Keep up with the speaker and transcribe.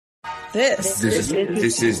This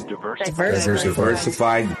is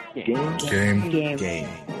Diversified Game.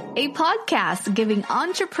 A podcast giving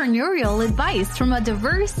entrepreneurial advice from a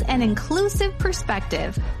diverse and inclusive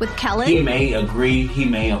perspective with Kellen. He may agree, he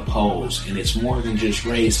may oppose, and it's more than just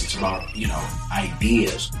race, it's about,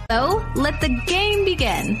 ideas. So, let the game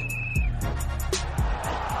begin.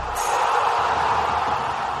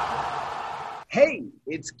 Hey,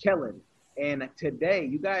 it's Kellen, and today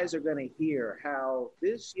you guys are going to hear how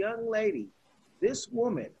this young lady, this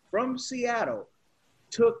woman from Seattle,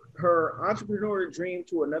 took her entrepreneurial dream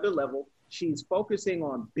to another level. She's focusing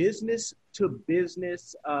on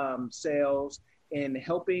business-to-business sales and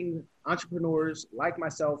helping entrepreneurs like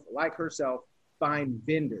myself, like herself, find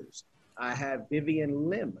vendors. I have Vivian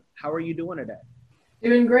Lim. How are you doing today?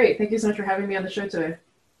 Doing great. Thank you so much for having me on the show today.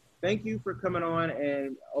 Thank you for coming on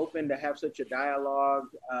and open to have such a dialogue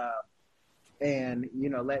and,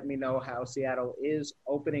 let me know how Seattle is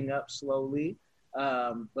opening up slowly,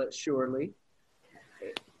 but surely.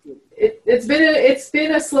 It's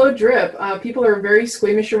been a slow drip. People are very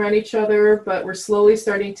squeamish around each other, but we're slowly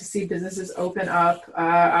starting to see businesses open up.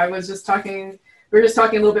 We were just talking a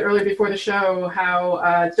little bit earlier before the show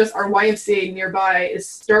how just our YMCA nearby is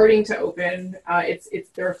starting to open.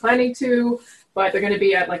 They're planning to, but they're going to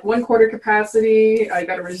be at like 1/4 capacity. I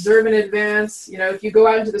got to reserve in advance. If you go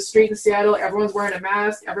out into the street in Seattle, everyone's wearing a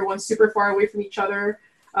mask. Everyone's super far away from each other.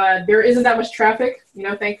 There isn't that much traffic,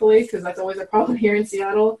 thankfully, because that's always a problem here in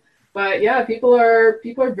Seattle. But yeah, people are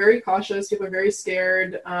very cautious. People are very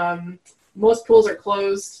scared. Most pools are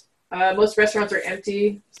closed. Most restaurants are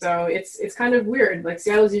empty. So it's kind of weird. Like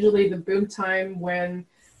Seattle is usually the boom time when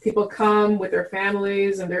people come with their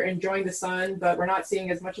families and they're enjoying the sun, but we're not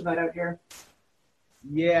seeing as much of that out here.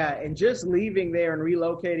 Yeah, and just leaving there and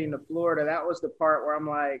relocating to Florida, that was the part where I'm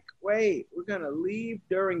like, wait, we're going to leave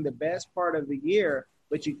during the best part of the year,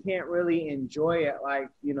 but you can't really enjoy it like,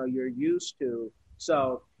 you're used to.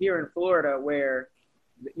 So here in Florida where,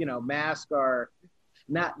 masks they're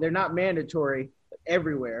not mandatory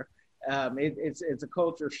everywhere. It's a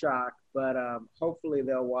culture shock, but hopefully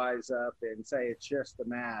they'll wise up and say it's just the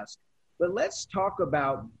mask. But let's talk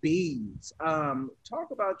about beads. Talk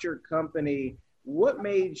about your company. What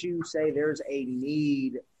made you say there's a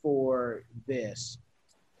need for this?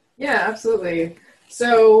 Yeah, absolutely.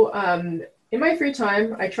 So in my free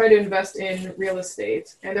time, I try to invest in real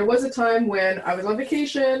estate. And there was a time when I was on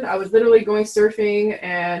vacation, I was literally going surfing,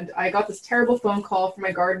 and I got this terrible phone call from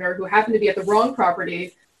my gardener who happened to be at the wrong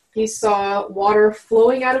property. He saw water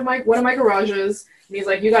flowing out of one of my garages, and he's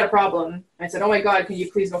like, "You got a problem." I said, "Oh my God, can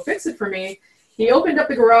you please go fix it for me?" He opened up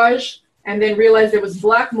the garage and then realized there was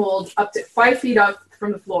black mold up to 5 feet up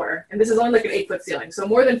from the floor. And this is only like an 8-foot ceiling. So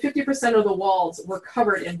more than 50% of the walls were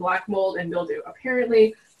covered in black mold and mildew.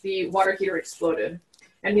 Apparently, the water heater exploded.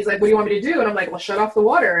 And he's like, "What do you want me to do?" And I'm like, "Well, shut off the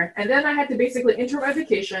water." And then I had to basically interrupt my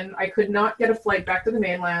vacation. I could not get a flight back to the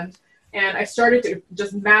mainland. And I started to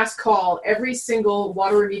just mass call every single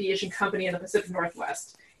water remediation company in the Pacific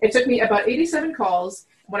Northwest. It took me about 87 calls.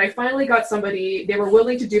 When I finally got somebody, they were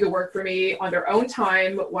willing to do the work for me on their own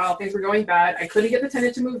time while things were going bad. I couldn't get the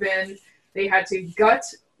tenant to move in. They had to gut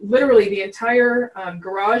literally the entire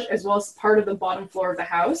garage as well as part of the bottom floor of the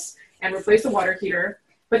house and replace the water heater.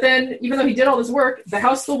 But then, even though he did all this work, the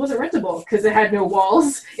house still wasn't rentable because it had no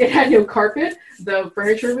walls, it had no carpet, the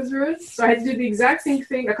furniture was ruined. So I had to do the exact same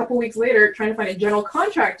thing a couple weeks later, trying to find a general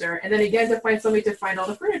contractor, and then again to find somebody to find all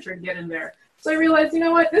the furniture and get in there. So I realized,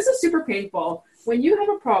 this is super painful. When you have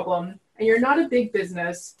a problem and you're not a big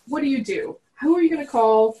business, what do? Who are you going to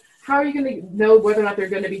call? How are you going to know whether or not they're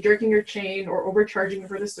going to be jerking your chain or overcharging you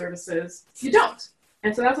for the services? You don't.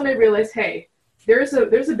 And so that's when I realized, hey, there's a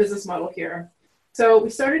business model here. So we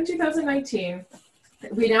started in 2019.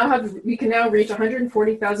 We can now reach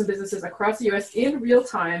 140,000 businesses across the U.S. in real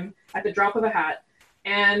time at the drop of a hat.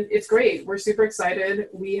 And it's great. We're super excited.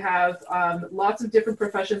 We have lots of different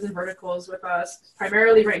professions and verticals with us,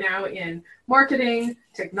 primarily right now in marketing,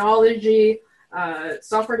 technology,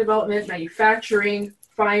 software development, manufacturing,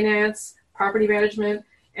 finance, property management,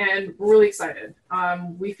 and we're really excited.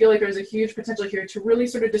 We feel like there's a huge potential here to really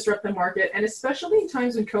sort of disrupt the market, and especially in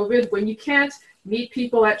times in COVID, when you can't meet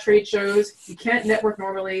people at trade shows, you can't network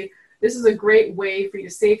normally. This is a great way for you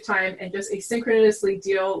to save time and just asynchronously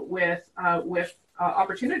deal with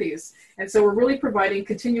opportunities. And so we're really providing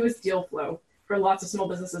continuous deal flow for lots of small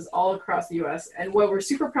businesses all across the US. And what we're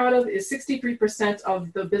super proud of is 63%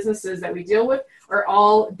 of the businesses that we deal with are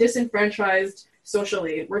all disenfranchised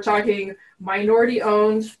socially. We're talking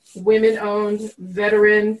minority-owned, women-owned,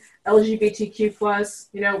 veteran, LGBTQ+.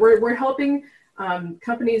 We're helping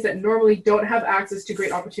companies that normally don't have access to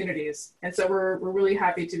great opportunities. And so we're really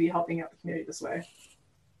happy to be helping out the community this way.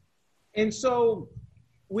 And so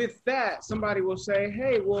with that, somebody will say,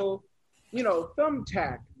 hey, well, you know,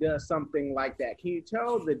 Thumbtack does something like that. Can you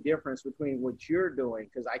tell the difference between what you're doing?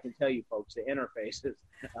 Because I can tell you folks, the interface is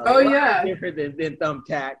different than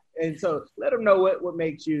Thumbtack. And so let them know what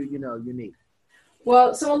makes you, you know, unique.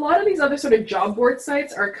 Well, so a lot of these other sort of job board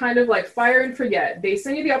sites are kind of like fire and forget. They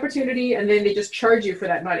send you the opportunity and then they just charge you for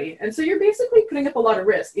that money. And so you're basically putting up a lot of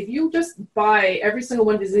risk. If you just buy every single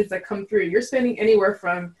one of these leads that come through, you're spending anywhere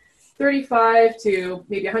from $35 to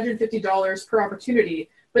maybe $150 per opportunity.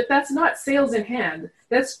 But that's not sales in hand.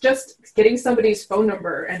 That's just getting somebody's phone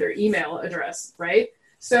number and their email address, right?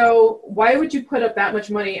 So why would you put up that much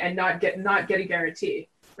money and not get a guarantee,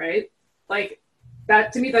 right? Like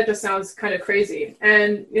that, to me, that just sounds kind of crazy.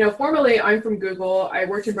 And, you know, formerly I'm from Google. I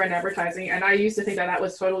worked in brand advertising, and I used to think that that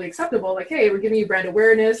was totally acceptable. Like, hey, we're giving you brand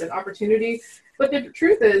awareness and opportunity. But the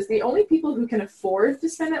truth is, the only people who can afford to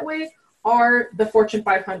spend that way are the Fortune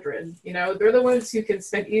 500. You know, they're the ones who can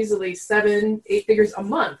spend easily 7-8 figures a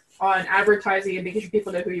month on advertising and making sure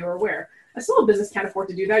people know who you are where. A small business can't afford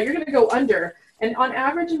to do that. You're going to go under. And on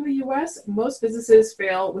average in the US, most businesses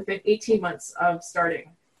fail within 18 months of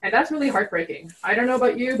starting. And that's really heartbreaking. I don't know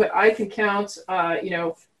about you, but I can count, you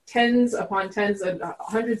know, tens upon tens and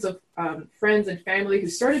hundreds of friends and family who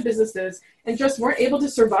started businesses and just weren't able to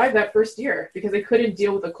survive that first year because they couldn't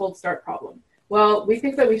deal with a cold start problem. Well, we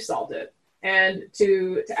think that we've solved it. And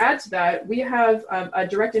to add to that, we have a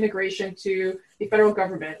direct integration to the federal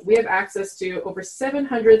government. We have access to over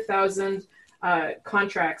 700,000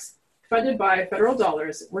 contracts funded by federal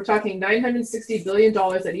dollars. We're talking $960 billion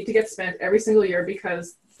that need to get spent every single year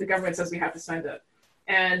because the government says we have to spend it.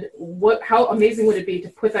 And how amazing would it be to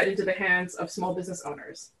put that into the hands of small business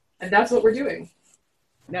owners? And that's what we're doing.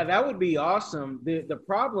 Now, that would be awesome. The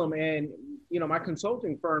problem, and you know, my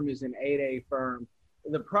consulting firm is an 8A firm.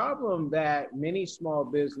 The problem that many small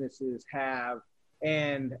businesses have,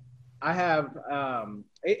 and I have,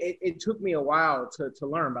 it took me a while to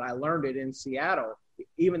learn, but I learned it in Seattle,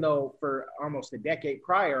 even though for almost a decade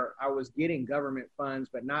prior, I was getting government funds,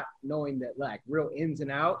 but not knowing that like real ins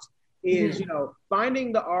and outs is, you know,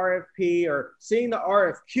 finding the RFP or seeing the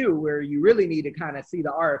RFQ where you really need to kind of see the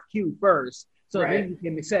RFQ first. So then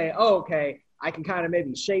you can say, oh, okay, I can kind of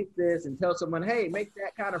maybe shape this and tell someone, hey, make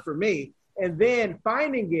that kind of for me. And then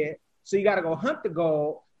finding it, so you got to go hunt the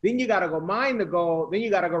gold, then you got to go mine the gold, then you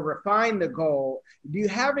got to go refine the gold. Do you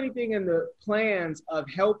have anything in the plans of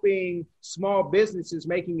helping small businesses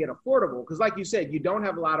making it affordable? Because like you said, you don't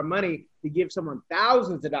have a lot of money to give someone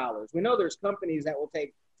thousands of dollars. We know there's companies that will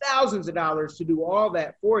take thousands of dollars to do all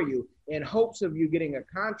that for you in hopes of you getting a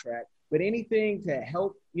contract, but anything to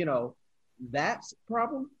help, you know, that's a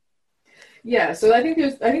problem? Yeah, so I think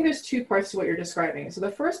there's two parts to what you're describing. So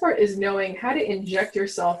the first part is knowing how to inject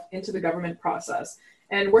yourself into the government process.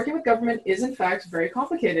 And working with government is in fact very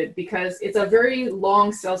complicated because it's a very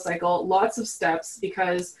long sales cycle, lots of steps,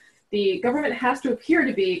 because the government has to appear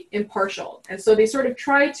to be impartial. And so they sort of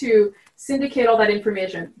try to syndicate all that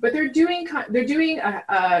information, but they're doing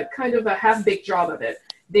a kind of a half-baked job of it.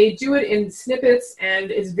 They do it in snippets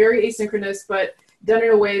and it's very asynchronous, but done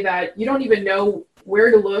in a way that you don't even know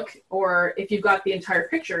where to look or if you've got the entire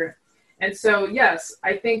picture. And so, yes,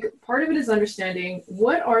 I think part of it is understanding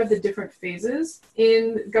what are the different phases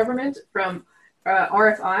in government from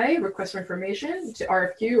RFI, request for information, to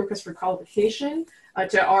RFQ, request for qualification,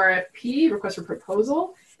 to RFP, request for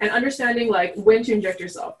proposal, and understanding like when to inject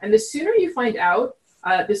yourself. And the sooner you find out,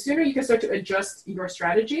 the sooner you can start to adjust your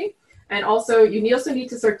strategy. And also, you also need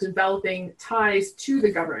to start developing ties to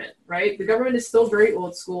the government, right? The government is still very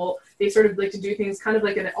old school. They sort of like to do things kind of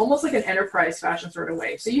like almost like an enterprise fashion sort of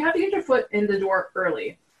way. So you have to get your foot in the door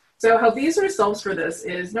early. So how Bees sort of solves for this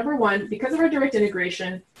is, number one, because of our direct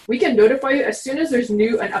integration, we can notify you as soon as there's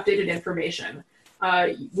new and updated information.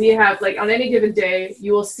 We have, like, on any given day,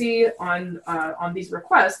 you will see on these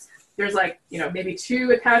requests, there's like, you know, maybe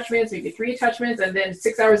 2 attachments, maybe 3 attachments, and then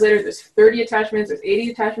 6 hours later, there's 30 attachments, there's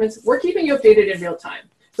 80 attachments. We're keeping you updated in real time.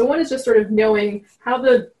 So one is just sort of knowing how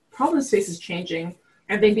the problem space is changing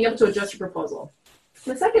and then being able to adjust your proposal.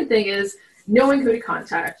 The second thing is knowing who to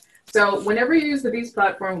contact. So whenever you use the Bees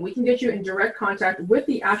platform, we can get you in direct contact with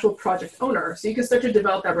the actual project owner, so you can start to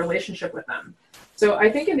develop that relationship with them. So I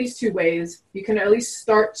think in these 2 ways, you can at least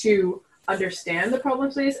start to understand the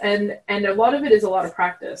problem space, and a lot of it is a lot of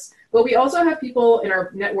practice. But we also have people in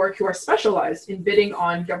our network who are specialized in bidding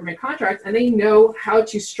on government contracts, and they know how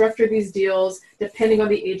to structure these deals depending on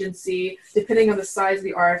the agency, depending on the size of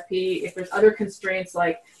the RFP. If there's other constraints,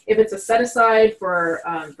 like if it's a set aside for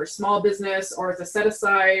small business, or it's a set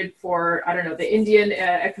aside for, I don't know, the Indian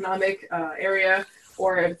economic area,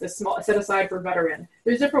 or if it's a set aside for veteran.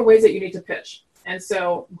 There's different ways that you need to pitch. And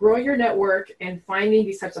so growing your network and finding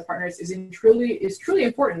these types of partners is truly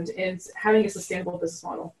important in having a sustainable business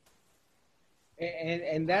model.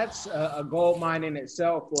 And that's a gold mine in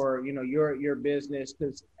itself for, you know, your business,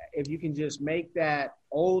 because if you can just make that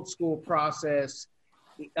old school process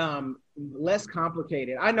less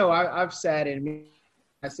complicated. I know I've sat in,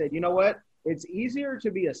 I said, you know what? It's easier to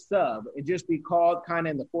be a sub and just be called kind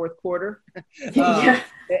of in the fourth quarter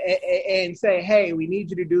and say, hey, we need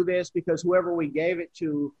you to do this because whoever we gave it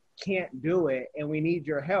to can't do it and we need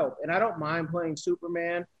your help. And I don't mind playing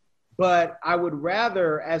Superman, but I would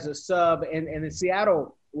rather as a sub, and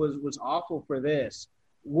Seattle was awful for this,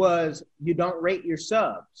 was you don't rate your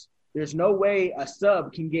subs. There's no way a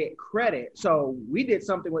sub can get credit. So we did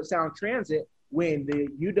something with Sound Transit when the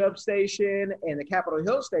UW station and the Capitol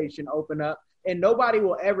Hill station open up, and nobody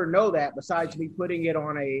will ever know that besides me putting it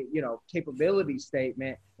on a, you know, capability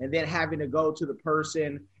statement and then having to go to the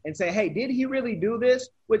person and say, hey, did he really do this?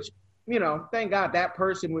 Which, you know, thank God that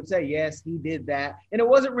person would say, yes, he did that. And it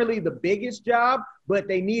wasn't really the biggest job, but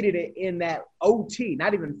they needed it in that OT,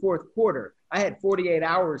 not even fourth quarter. I had 48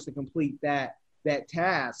 hours to complete that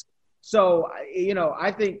task. So, you know,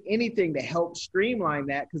 I think anything to help streamline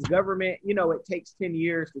that, because government, you know, it takes 10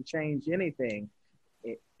 years to change anything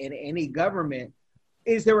in any government.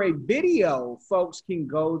 Is there a video folks can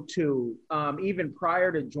go to, even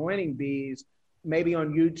prior to joining Bees, maybe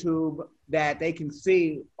on YouTube, that they can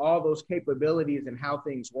see all those capabilities and how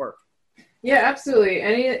things work? Yeah, absolutely.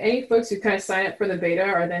 Any folks who kind of sign up for the beta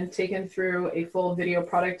are then taken through a full video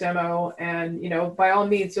product demo. And, you know, by all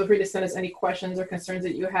means, feel free to send us any questions or concerns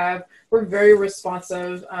that you have. We're very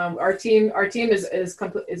responsive. Our team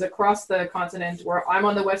is across the continent, where I'm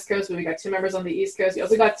on the West Coast, but we got 2 members on the East Coast. We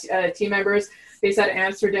also got team members based out of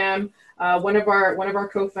Amsterdam. One of our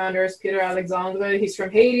co-founders, Peter Alexandre, he's from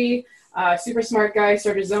Haiti. Super smart guy,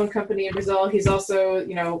 started his own company in Brazil. He's also,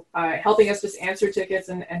 you know, helping us just answer tickets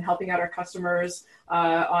and helping out our customers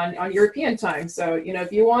on European time. So, you know,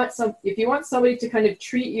 if you want somebody to kind of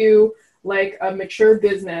treat you like a mature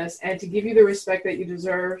business and to give you the respect that you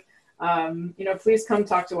deserve, you know, please come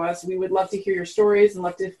talk to us. We would love to hear your stories and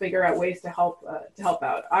love to figure out ways to help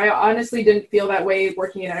out. I honestly didn't feel that way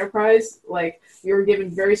working in enterprise. Like, you were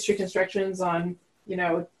given very strict instructions on, you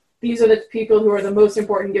know, these are the people who are the most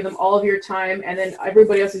important, give them all of your time. And then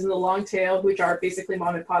everybody else is in the long tail, which are basically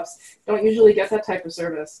mom and pops, don't usually get that type of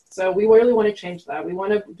service. So we really want to change that. We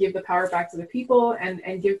want to give the power back to the people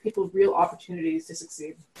and give people real opportunities to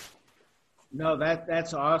succeed. No,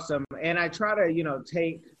 that's awesome. And I try to, you know,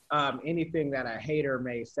 take anything that a hater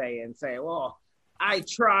may say and say, well, I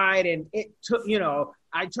tried and it took, you know,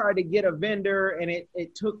 I tried to get a vendor and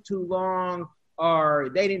it took too long, or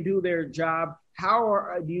they didn't do their job.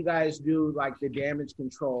 How do you guys do like the damage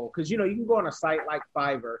control? Because, you know, you can go on a site like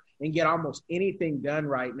Fiverr and get almost anything done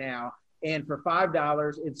right now. And for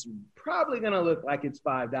 $5, it's probably going to look like it's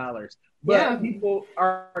 $5. But people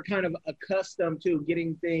are kind of accustomed to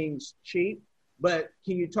getting things cheap. But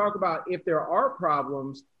can you talk about if there are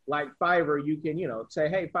problems like Fiverr, you can, you know, say,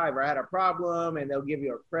 hey, Fiverr, I had a problem, and they'll give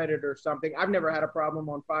you a credit or something. I've never had a problem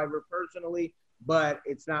on Fiverr personally, but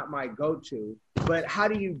it's not my go-to. But how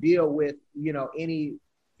do you deal with, you know, any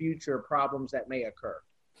future problems that may occur?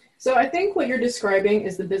 So I think what you're describing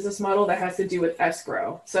is the business model that has to do with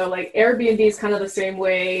escrow. So like Airbnb is kind of the same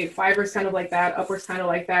way, Fiverr's kind of like that, Upwork's kind of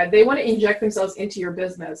like that. They want to inject themselves into your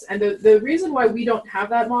business. And the reason why we don't have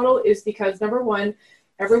that model is because, number one,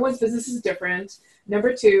 everyone's business is different.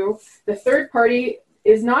 Number two, the third party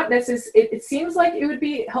is not necessary. It seems like it would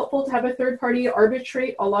be helpful to have a third party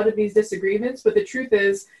arbitrate a lot of these disagreements, but the truth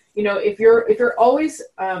is, you know, if you're always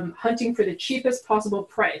hunting for the cheapest possible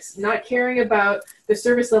price, not caring about the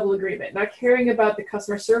service level agreement, not caring about the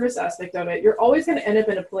customer service aspect of it, you're always going to end up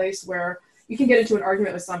in a place where you can get into an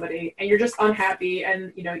argument with somebody and you're just unhappy,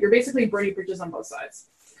 and you know, you're basically burning bridges on both sides.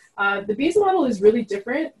 The Bees model is really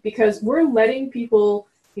different because we're letting people,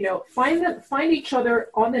 you know, find each other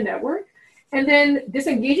on the network, and then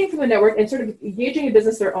disengaging from the network and sort of engaging in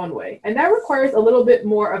business their own way. And that requires a little bit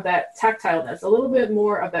more of that tactileness, a little bit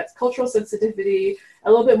more of that cultural sensitivity, a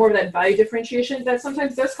little bit more of that value differentiation that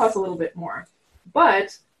sometimes does cost a little bit more.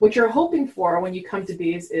 But what you're hoping for when you come to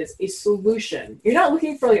Bees is a solution. You're not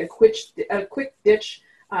looking for like a quick ditch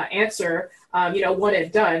answer, one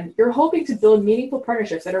and done. You're hoping to build meaningful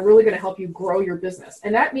partnerships that are really going to help you grow your business.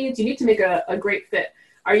 And that means you need to make a great fit.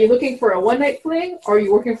 Are you looking for a one-night fling, or are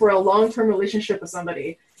you working for a long-term relationship with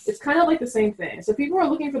somebody? It's kind of like the same thing. So people who are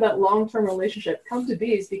looking for that long-term relationship come to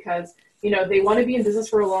Bees because, they want to be in business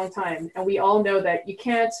for a long time. And we all know that you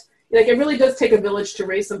can't, it really does take a village to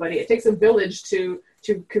raise somebody. It takes a village to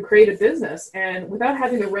create a business. And without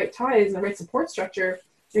having the right ties and the right support structure,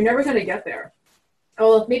 you're never going to get there.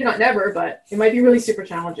 Well, maybe not never, but it might be really super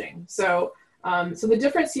challenging. So the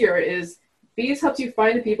difference here is Bees helps you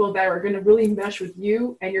find the people that are going to really mesh with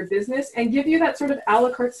you and your business and give you that sort of a la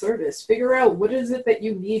carte service. Figure out what is it that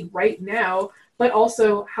you need right now, but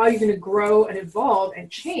also how you're going to grow and evolve and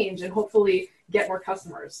change and hopefully get more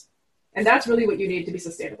customers. And that's really what you need to be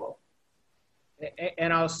sustainable.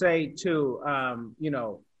 And I'll say too,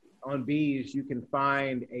 on Bees, you can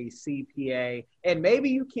find a CPA, and maybe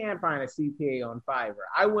you can find a CPA on Fiverr.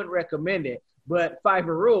 I wouldn't recommend it, but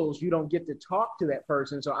Fiverr rules, you don't get to talk to that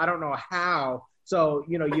person. So I don't know how. So,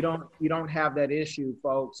 you don't have that issue,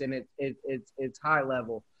 folks. And it's high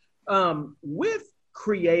level. With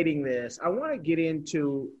creating this, I want to get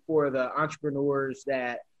into, for the entrepreneurs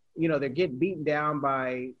that, they're getting beaten down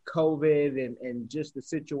by COVID and just the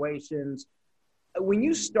situations. When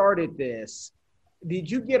you started this,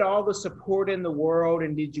 did you get all the support in the world,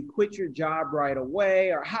 and did you quit your job right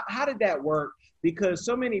away, or how did that work? Because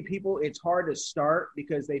so many people, it's hard to start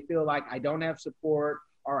because they feel like I don't have support,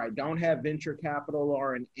 or I don't have venture capital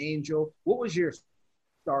or an angel. What was your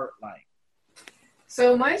start like?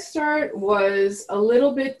 So my start was a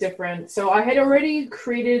little bit different. So I had already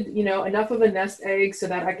created, enough of a nest egg so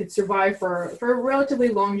that I could survive for a relatively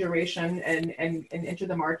long duration and enter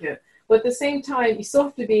the market. But at the same time, you still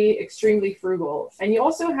have to be extremely frugal. And you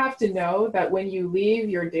also have to know that when you leave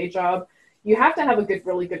your day job, you have to have a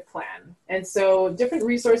really good plan. And so different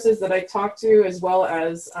resources that I talk to, as well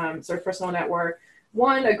as sort of personal network.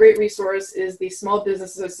 One, a great resource is the Small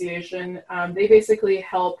Business Association. They basically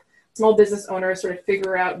help small business owners sort of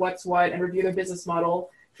figure out what's what and review their business model.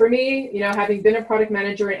 For me, having been a product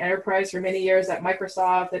manager in enterprise for many years at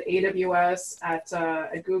Microsoft, at AWS,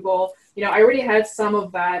 at Google, I already had some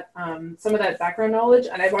of that background knowledge,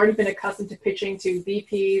 and I've already been accustomed to pitching to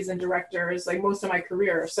VPs and directors like most of my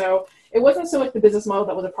career. So it wasn't so much the business model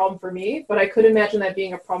that was a problem for me, but I could imagine that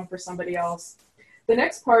being a problem for somebody else. The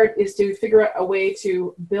next part is to figure out a way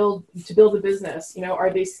to build a business. Are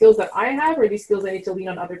these skills that I have, or are these skills I need to lean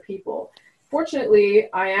on other people?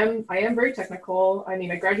 Fortunately, I am very technical. I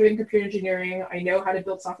graduated in computer engineering. I know how to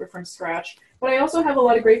build software from scratch, but I also have a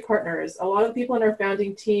lot of great partners. A lot of people in our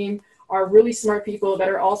founding team are really smart people that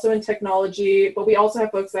are also in technology, but we also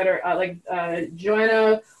have folks that are like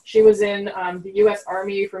Joanna. She was in the U.S.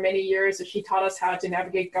 Army for many years, so she taught us how to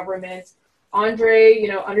navigate government. Andre,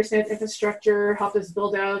 understands infrastructure, helped us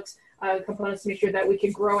build out components to make sure that we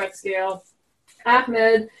can grow at scale.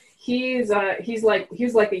 Ahmed, he's like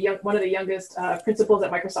one of the youngest principals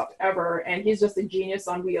at Microsoft ever, and he's just a genius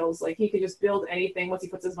on wheels. Like, he could just build anything once he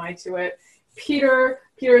puts his mind to it. Peter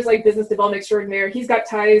is like business development extraordinaire. He's got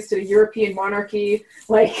ties to the European monarchy.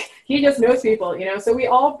 Like, he just knows people, So we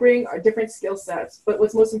all bring our different skill sets. But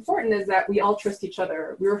what's most important is that we all trust each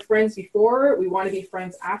other. We were friends before. We want to be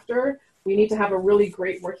friends after. We need to have a really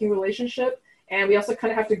great working relationship. And we also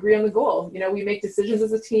kind of have to agree on the goal. We make decisions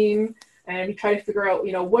as a team, and we try to figure out,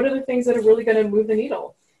 what are the things that are really going to move the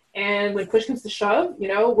needle. And when push comes to shove,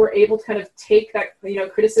 we're able to kind of take that,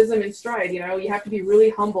 criticism in stride. You have to be really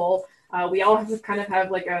humble. We all have to kind of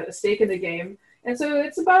have like a stake in the game. And so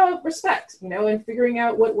it's about respect, and figuring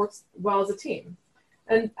out what works well as a team.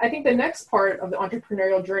 And I think the next part of the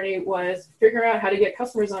entrepreneurial journey was figuring out how to get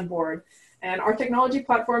customers on board. And our technology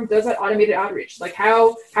platform does that automated outreach. Like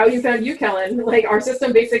how you found you, Kellen. Like, our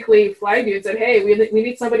system basically flagged you and said, hey, we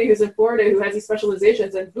need somebody who's in Florida who has these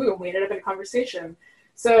specializations, and boom, we ended up in a conversation.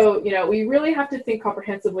 So, we really have to think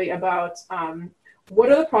comprehensively about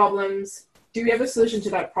what are the problems? Do we have a solution to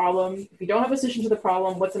that problem? If we don't have a solution to the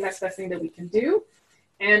problem, what's the next best thing that we can do?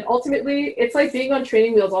 And ultimately, it's like being on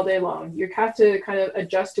training wheels all day long. You have to kind of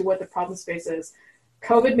adjust to what the problem space is.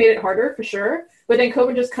 COVID made it harder, for sure. But then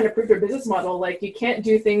COVID just kind of proved our business model. Like, you can't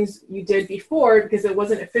do things you did before because it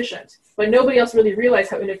wasn't efficient. But nobody else really realized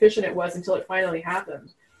how inefficient it was until it finally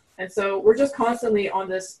happened. And so we're just constantly on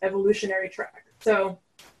this evolutionary track. So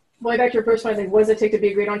going back to your first one, I think, what does it take to be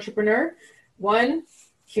a great entrepreneur? 1,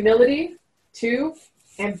 humility. 2,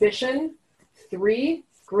 ambition. 3,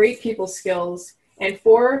 great people skills. And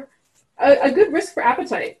 4, a good risk for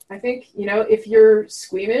appetite. I think, if you're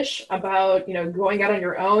squeamish about, going out on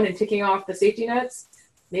your own and ticking off the safety nets,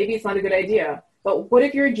 maybe it's not a good idea. But what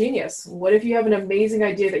if you're a genius? What if you have an amazing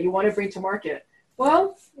idea that you want to bring to market?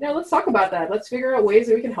 Well, let's talk about that. Let's figure out ways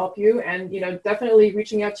that we can help you. And, definitely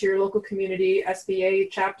reaching out to your local community, SBA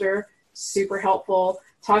chapter, super helpful.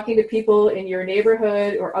 Talking to people in your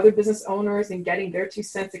neighborhood or other business owners and getting their 2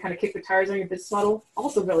 cents to kind of kick the tires on your business model,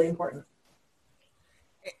 also really important.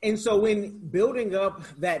 And so when building up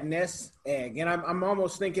that nest egg, and I'm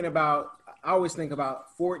almost thinking about, I always think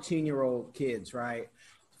about 14-year-old kids, right?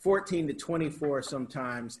 14 to 24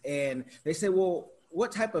 sometimes. And they say, well,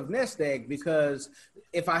 what type of nest egg? Because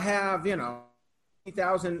if I have,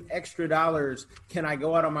 $20,000 extra, can I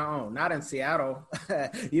go out on my own? Not in Seattle.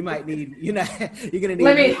 You might need, you're going to need.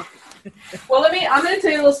 I'm going to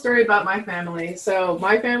tell you a little story about my family. So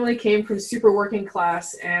my family came from super working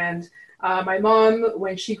class, and my mom,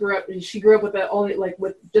 when she grew up with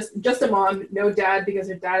just a mom, no dad, because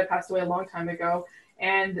her dad had passed away a long time ago.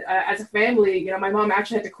 And as a family, my mom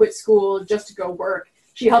actually had to quit school just to go work.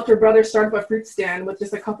 She helped her brother start up a fruit stand with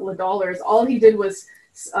just a couple of dollars. All he did was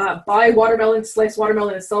buy slice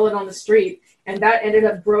watermelon, and sell it on the street. And that ended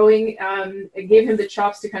up growing. It gave him the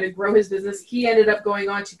chops to kind of grow his business. He ended up going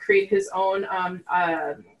on to create his own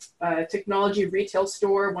technology retail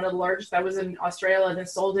store, one of the largest that was in Australia, and then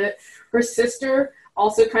sold it. Her sister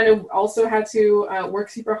also had to work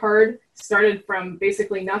super hard, started from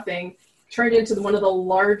basically nothing, turned into one of the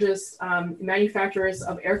largest manufacturers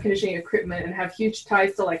of air conditioning equipment, and have huge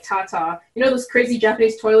ties to like Tata. Those crazy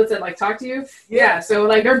Japanese toilets that like talk to you? Yeah. So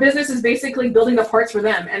like their business is basically building the parts for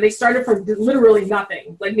them. And they started from literally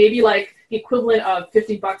nothing, like maybe like the equivalent of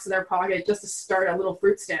 $50 in their pocket just to start a little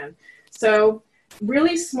fruit stand. So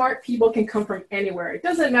really smart people can come from anywhere. It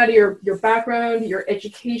doesn't matter your background, your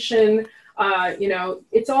education.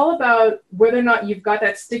 It's all about whether or not you've got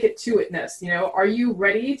that stick it to itness. Are you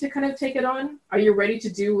ready to kind of take it on? Are you ready to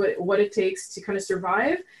do what it takes to kind of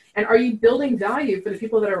survive? And are you building value for the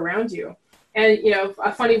people that are around you? And,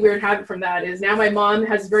 a funny weird habit from that is now my mom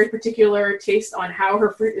has a very particular taste on how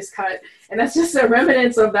her fruit is cut. And that's just a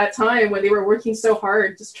remnants of that time when they were working so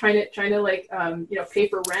hard, just trying to like, pay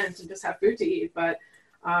for rent and just have food to eat. But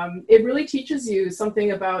it really teaches you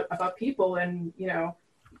something about people, and,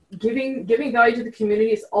 giving value to the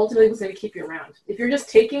community is ultimately what's going to keep you around. If you're just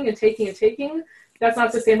taking and taking and taking, that's not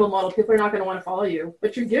a sustainable model. People are not going to want to follow you.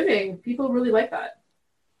 But you're giving. People really like that.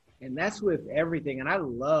 And that's with everything. And I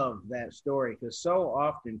love that story, because so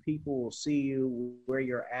often people will see you where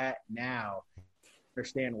you're at now,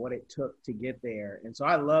 understand what it took to get there. And so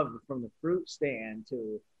I love from the fruit stand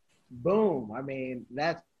to boom.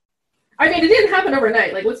 It didn't happen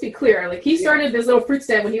overnight. Like, let's be clear. Like, he started this little fruit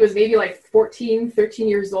stand when he was maybe like 14, 13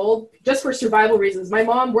 years old, just for survival reasons. My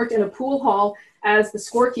mom worked in a pool hall as the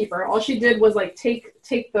scorekeeper. All she did was like take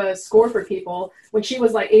the score for people when she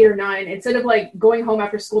was like 8 or 9. Instead of like going home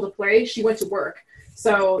after school to play, she went to work.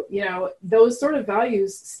 So, those sort of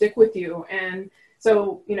values stick with you. And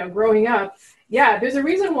so, growing up, there's a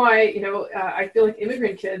reason why, I feel like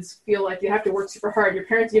immigrant kids feel like you have to work super hard. Your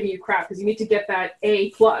parents are giving you crap because you need to get that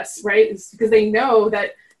A+, right? It's because they know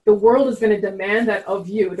that the world is going to demand that of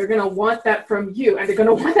you. They're going to want that from you, and they're going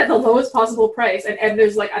to want that at the lowest possible price. And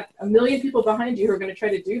there's like a million people behind you who are going to try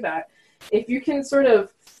to do that. If you can sort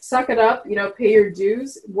of suck it up, pay your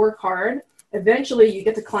dues, work hard, eventually you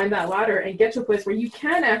get to climb that ladder and get to a place where you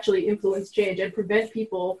can actually influence change and prevent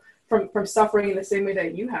people from suffering in the same way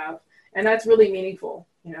that you have. And that's really meaningful,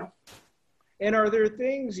 And are there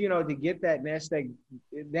things, to get that nest egg,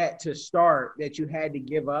 that to start, that you had to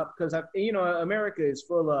give up? Because, America is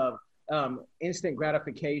full of instant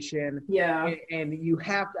gratification. Yeah. And you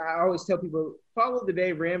have to, I always tell people, follow the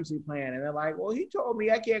Dave Ramsey plan. And they're like, well, he told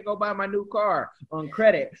me I can't go buy my new car on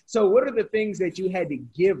credit. So what are the things that you had to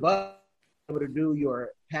give up to do your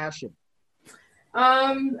passion?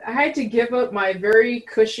 I had to give up my very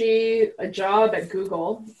cushy job at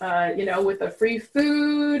Google, with the free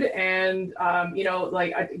food and,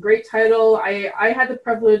 like a great title. I had the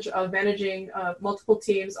privilege of managing multiple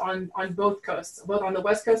teams on both coasts, both on the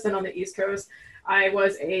West Coast and on the East Coast. I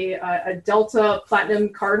was a Delta Platinum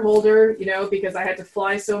card holder, because I had to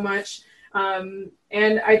fly so much. And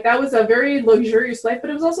that was a very luxurious life, but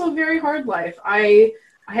it was also a very hard life. I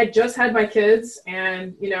had just had my kids,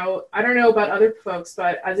 and, I don't know about other folks,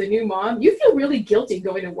 but as a new mom, you feel really guilty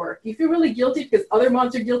going to work. You feel really guilty because other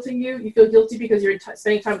moms are guilting you. You feel guilty because you're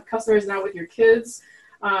spending time with customers, not with your kids.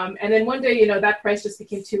 And then one day, that price just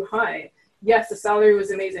became too high. Yes, the salary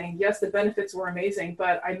was amazing. Yes, the benefits were amazing,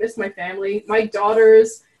 but I missed my family. My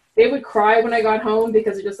daughters, they would cry when I got home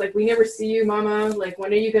because they're just like, we never see you, Mama. Like,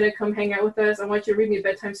 when are you going to come hang out with us? I want you to read me a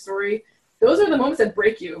bedtime story. those are the moments that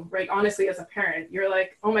break you, right? Honestly, as a parent, you're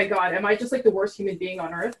like, oh my God, am I just like the worst human being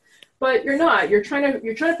on earth? But you're not. You're trying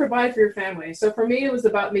to provide for your family. So for me, it was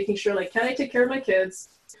about making sure, like, can I take care of my kids?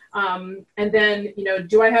 And then,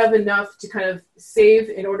 do I have enough to kind of save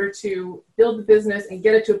in order to build the business and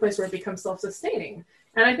get it to a place where it becomes self-sustaining?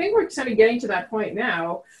 And I think we're kind of getting to that point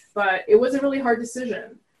now, but it was a really hard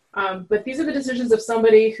decision. But these are the decisions of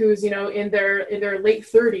somebody who's, in their late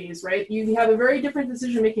 30s, right? You have a very different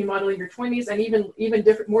decision-making model in your 20s, and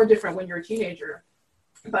even more different when you're a teenager.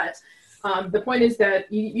 But the point is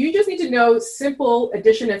that you just need to know simple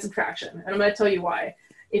addition and subtraction. And I'm going to tell you why.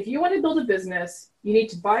 If you want to build a business, you need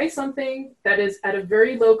to buy something that is at a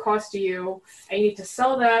very low cost to you, and you need to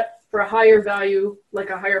sell that for a higher value, like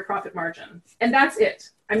a higher profit margin. And that's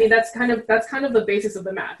it. I mean, that's kind of the basis of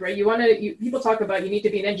the math, right? People talk about you need to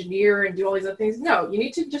be an engineer and do all these other things. No, you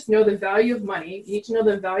need to just know the value of money. You need to know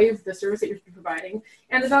the value of the service that you're providing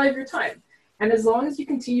and the value of your time. And as long as you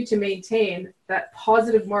continue to maintain that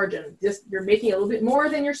positive margin, just you're making a little bit more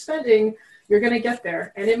than you're spending, you're going to get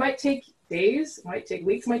there. And it might take days, might take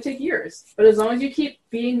weeks, might take years. But as long as you keep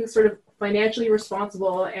being sort of financially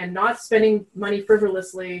responsible and not spending money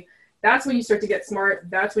frivolously, that's when you start to get smart.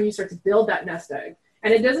 That's when you start to build that nest egg.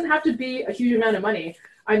 And it doesn't have to be a huge amount of money.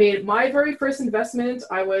 I mean, my very first investment,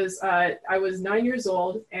 I was 9 years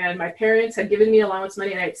old, and my parents had given me allowance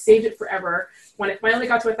money, and I had saved it forever. When it finally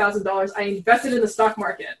got to $1,000, I invested in the stock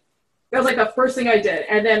market. That was like the first thing I did.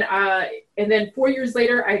 And then 4 years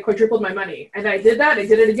later, I quadrupled my money. And I did that, I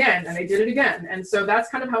did it again, and I did it again. And so that's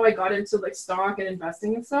kind of how I got into like stock and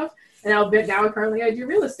investing and stuff. And now currently I do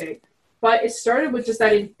real estate. But it started with just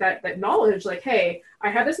that knowledge, like, hey,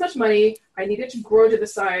 I have this much money, I need it to grow to the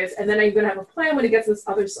size, and then I'm going to have a plan when it gets to this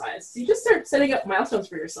other size. So you just start setting up milestones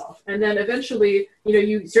for yourself. And then eventually,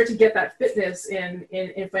 you start to get that fitness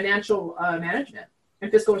in financial management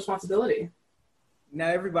and fiscal responsibility. Now,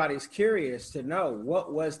 everybody's curious to know,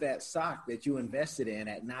 what was that stock that you invested in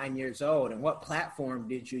at 9 years old, and what platform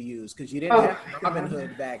did you use? Because you didn't have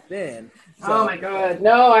Robinhood back then. So. Oh my God.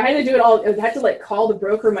 No, I had to do it all. I had to like call the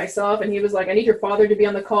broker myself, and he was like, I need your father to be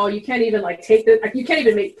on the call. You can't even like you can't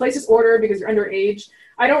even place this order because you're underage.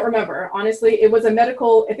 I don't remember. Honestly, I think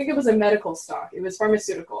it was a medical stock. It was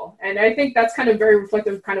pharmaceutical. And I think that's kind of very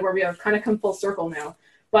reflective of kind of where we have kind of come full circle now.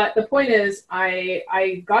 But the point is,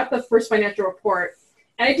 I got the first financial report,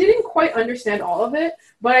 and I didn't quite understand all of it,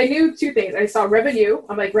 but I knew two things. I saw revenue.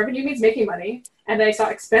 I'm like, revenue means making money. And then I saw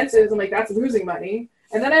expenses. I'm like, that's losing money.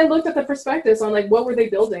 And then I looked at the prospectus on like, what were they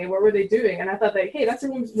building? What were they doing? And I thought like, hey, that's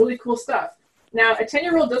some really cool stuff. Now, a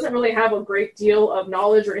 10-year-old doesn't really have a great deal of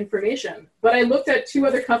knowledge or information, but I looked at two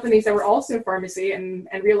other companies that were also in pharmacy and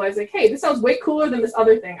realized like, hey, this sounds way cooler than this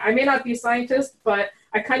other thing. I may not be a scientist, but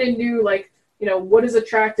I kind of knew like, what is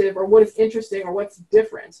attractive or what is interesting or what's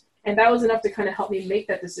different. And that was enough to kind of help me make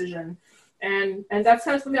that decision. And that's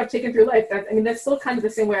kind of something I've taken through life. That's still kind of the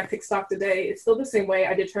same way I pick stock today. It's still the same way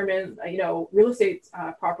I determine, real estate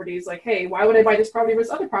properties. Like, hey, why would I buy this property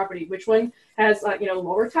versus other property? Which one has,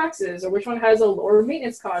 lower taxes, or which one has a lower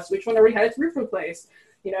maintenance cost? Which one already had its roof replaced?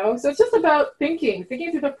 So it's just about thinking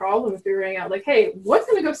through the problem and figuring out, like, hey, what's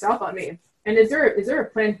going to go south on me? And is there a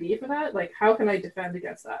plan B for that? Like, how can I defend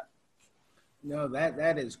against that? No,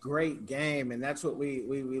 that is great game, and that's what we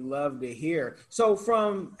love to hear. So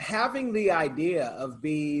from having the idea of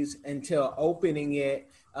Bees until opening it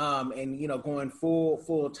and going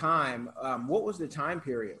full time, what was the time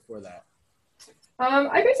period for that?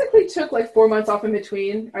 I basically took like 4 months off in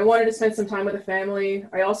between. I wanted to spend some time with the family.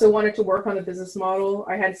 I also wanted to work on the business model.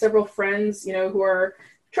 I had several friends, who are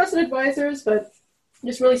trusted advisors, but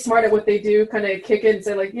just really smart at what they do, kind of kick it and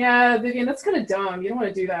say like, yeah, Vivian, that's kind of dumb. You don't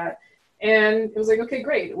want to do that. And it was like, okay,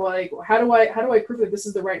 great. Well, like, how do I prove that this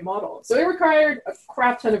is the right model? So it required a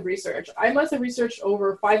crap ton of research. I must have researched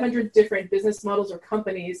over 500 different business models or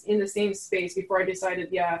companies in the same space before I decided,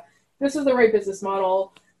 yeah, this is the right business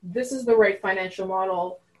model. This is the right financial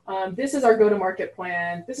model. This is our go-to-market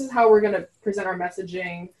plan. This is how we're going to present our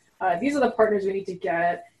messaging. These are the partners we need to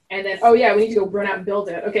get. And then, oh yeah, we need to go run out and build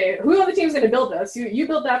it. Okay, who on the team is going to build this? You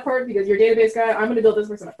build that part because you're a database guy. I'm going to build this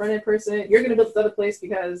person, a front-end person. You're going to build this other place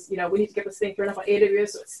because, we need to get this thing thrown up on AWS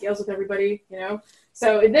so it scales with everybody,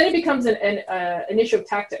 So then it becomes an issue of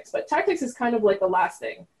tactics. But tactics is kind of like the last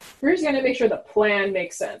thing. We're just going to make sure the plan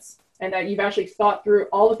makes sense and that you've actually thought through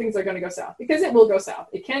all the things that are going to go south. Because it will go south.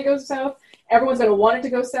 It can go south. Everyone's going to want it to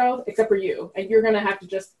go south except for you. And you're going to have to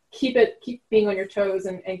just keep being on your toes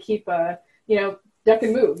and keep, duck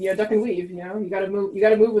and move, duck and weave, you got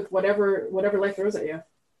to move with whatever life throws at you.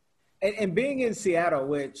 And being in Seattle,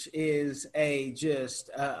 which is a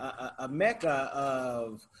mecca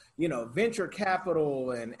of, venture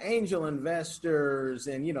capital and angel investors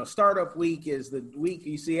and, startup week is the week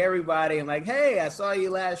you see everybody and like, hey, I saw you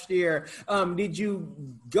last year. Did you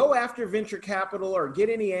go after venture capital or get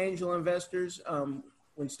any angel investors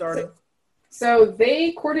when starting? So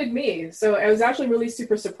they courted me. So it was actually really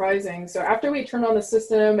super surprising. So after we turned on the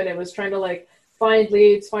system and it was trying to like find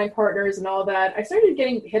leads, find partners and all that, I started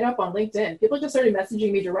getting hit up on LinkedIn. People just started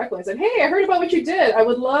messaging me directly and said, hey, I heard about what you did. I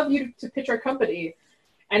would love you to pitch our company.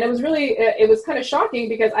 And it was kind of shocking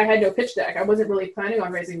because I had no pitch deck. I wasn't really planning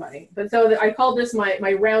on raising money. But so I called this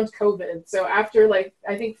my round COVID. So after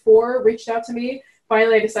I think 4 reached out to me,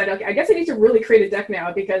 finally I decided, okay, I guess I need to really create a deck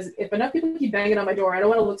now, because if enough people keep banging on my door, I don't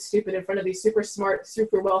want to look stupid in front of these super smart,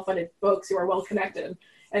 super well-funded folks who are well-connected.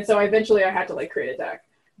 And so eventually I had to create a deck.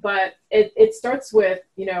 But it starts with,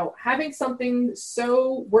 having something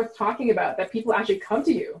so worth talking about that people actually come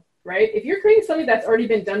to you. Right? If you're creating something that's already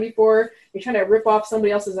been done before, you're trying to rip off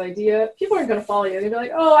somebody else's idea, people aren't going to follow you. They'll be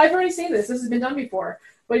like, oh, I've already seen this. This has been done before.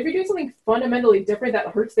 But if you're doing something fundamentally different that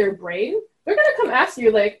hurts their brain, they're going to come ask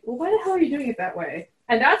you like, well, why the hell are you doing it that way?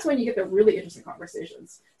 And that's when you get the really interesting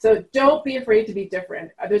conversations. So don't be afraid to be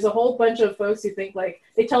different. There's a whole bunch of folks who think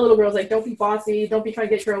they tell little girls don't be bossy, don't be trying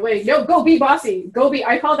to get your own way. No, go be bossy.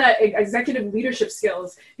 I call that executive leadership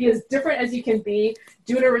skills. Be as different as you can be.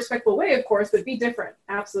 Do it in a respectful way, of course, but be different.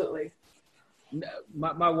 Absolutely.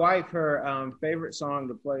 My wife, her favorite song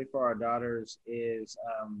to play for our daughters is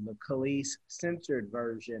the Khalees censored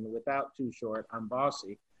version without Too Short, I'm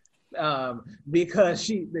Bossy. Because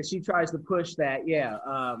she tries to push that,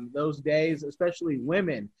 those days, especially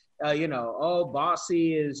women,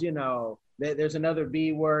 bossy is, there's another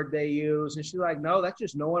B word they use, and she's like, no, that's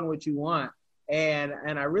just knowing what you want, and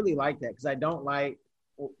I really like that, because I don't like,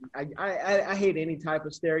 I hate any type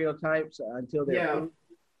of stereotypes until they're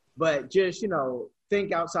but just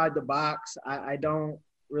think outside the box. I don't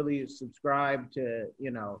really subscribe to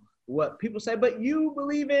what people say, but you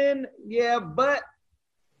believe in, but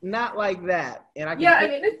not like that. And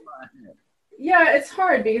it's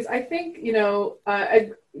hard, because I think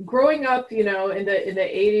growing up in the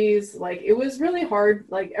 80s, it was really hard.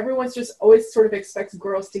 Everyone's just always sort of expects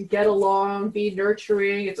girls to get along, be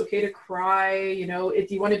nurturing, it's okay to cry,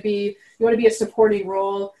 if you want to be a supporting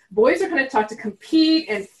role. Boys are kind of taught to compete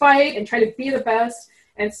and fight and try to be the best.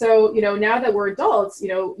 And so, now that we're adults,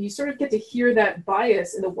 you sort of get to hear that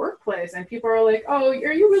bias in the workplace, and people are like, oh,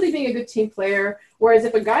 are you really being a good team player? Whereas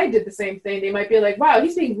if a guy did the same thing, they might be like, wow,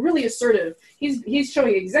 he's being really assertive. He's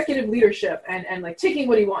showing executive leadership and taking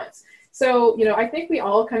what he wants. So, I think we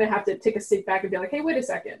all kind of have to take a step back and be like, hey, wait a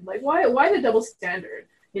second, why the double standard?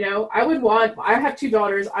 I have 2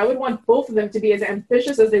 daughters. I would want both of them to be as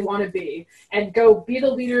ambitious as they want to be and go be the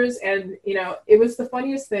leaders. And, it was the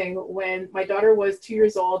funniest thing when my daughter was 2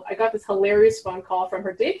 years old. I got this hilarious phone call from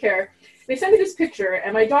her daycare. They sent me this picture,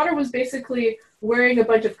 and my daughter was basically wearing a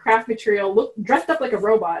bunch of craft material, dressed up like a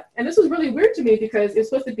robot. And this was really weird to me, because it was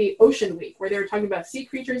supposed to be Ocean Week, where they were talking about sea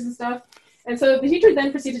creatures and stuff. And so the teacher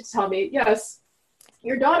then proceeded to tell me, yes,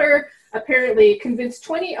 your daughter apparently convinced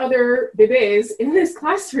 20 other bebés in this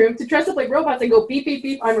classroom to dress up like robots and go beep, beep,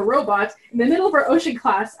 beep, I'm a robot, in the middle of our ocean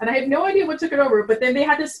class. And I have no idea what took it over, but then they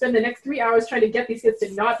had to spend the next 3 hours trying to get these kids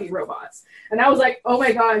to not be robots. And I was like, oh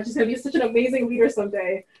my God, she's going to be such an amazing leader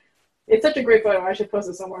someday. It's such a great photo. I should post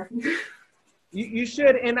it somewhere. You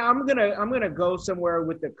should, and I'm gonna go somewhere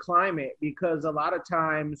with the climate, because a lot of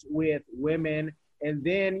times with women, and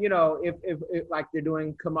then if like they're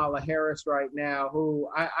doing Kamala Harris right now, who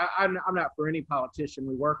I'm not for any politician,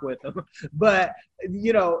 we work with them, but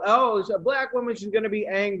it's a Black woman, she's gonna be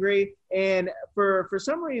angry, and for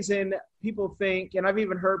some reason people think, and I've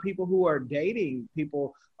even heard people who are dating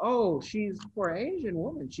people, oh, she's for an Asian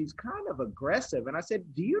woman, she's kind of aggressive. And I said,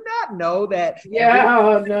 do you not know that?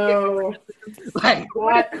 Yeah, no.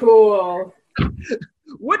 Not cool.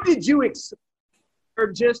 What did you expect?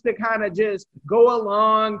 Or just to kind of just go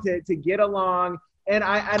along to get along? And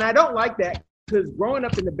I don't like that, because growing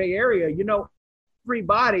up in the Bay Area,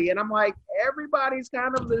 everybody, and I'm like, everybody's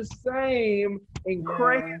kind of the same and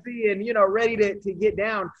crazy and ready to get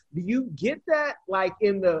down. Do you get that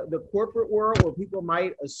in the corporate world, where people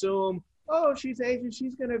might assume, oh, she's Asian,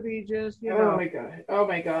 she's gonna be just Oh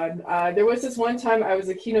my god. There was this one time I was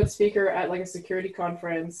a keynote speaker at a security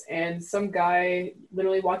conference, and some guy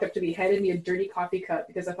literally walked up to me, handed me a dirty coffee cup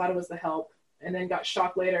because I thought it was the help, and then got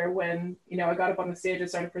shocked later when I got up on the stage and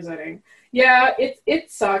started presenting. Yeah,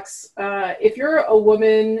 it sucks. If you're a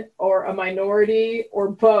woman or a minority or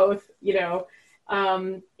both,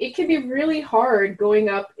 it can be really hard going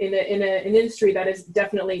up in an industry that is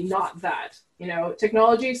definitely not that.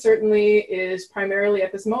 Technology certainly is primarily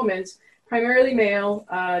at this moment primarily male,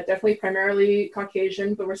 definitely primarily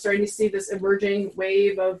Caucasian, but we're starting to see this emerging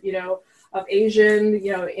wave of, of Asian,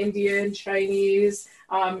 Indian, Chinese.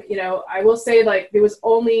 I will say, like, there was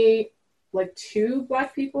only like 2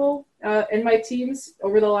 Black people in my teams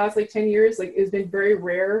over the last like 10 years. Like, it's been very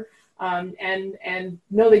rare. And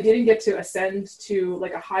no, they didn't get to ascend to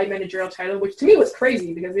like a high managerial title, which to me was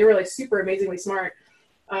crazy because they were like super amazingly smart.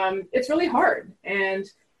 It's really hard, and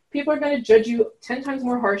people are going to judge you 10 times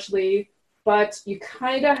more harshly, but you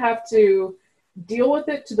kind of have to deal with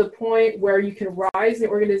it to the point where you can rise in the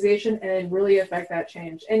organization and really affect that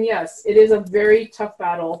change. And yes, it is a very tough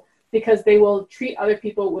battle because they will treat other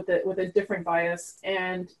people with a different bias,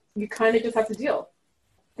 and you kind of just have to deal,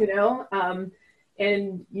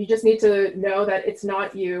 and you just need to know that it's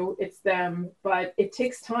not you, it's them, but it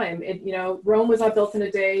takes time. Rome was not built in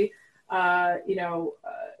a day.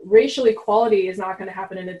 Racial equality is not going to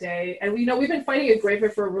happen in a day. And we've been fighting it great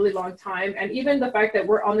for a really long time. And even the fact that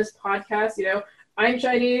we're on this podcast, I'm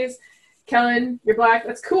Chinese, Kellen, you're Black.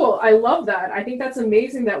 That's cool. I love that. I think that's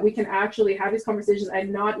amazing that we can actually have these conversations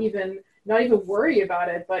and not even worry about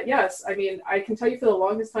it. But yes, I mean, I can tell you for the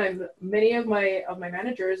longest time, many of my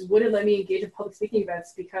managers wouldn't let me engage in public speaking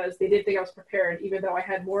events because they didn't think I was prepared, even though I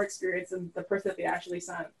had more experience than the person that they actually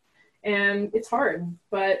sent. And it's hard,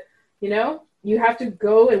 but you have to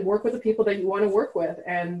go and work with the people that you want to work with,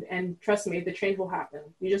 and trust me, the change will happen.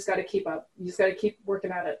 You just got to keep up. You just got to keep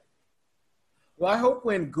working at it. Well, I hope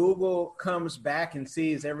when Google comes back and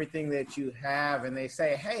sees everything that you have and they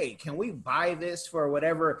say, hey, can we buy this for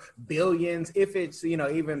whatever billions, if it's,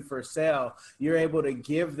 even for sale, you're able to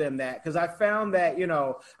give them that. Because I found that,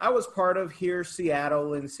 I was part of here,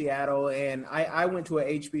 Seattle, and I went to a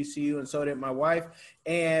HBCU, and so did my wife.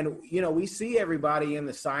 And, we see everybody in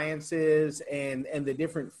the sciences and the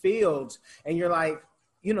different fields, and you're like,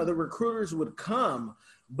 the recruiters would come.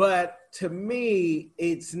 But to me,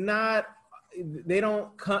 it's not, they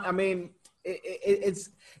don't come. I mean, it's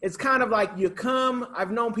kind of like you come.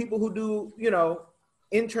 I've known people who do,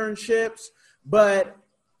 internships, but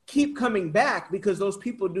keep coming back because those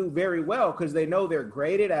people do very well because they know they're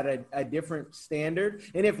graded at a different standard.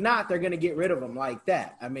 And if not, they're going to get rid of them like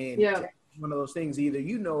that. I mean, yeah. One of those things, either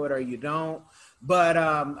you know it or you don't. But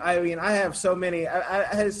I have so many, I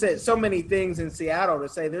had said so many things in Seattle to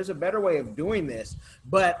say there's a better way of doing this.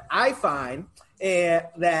 But I find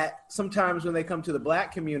that sometimes when they come to the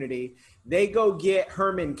Black community, they go get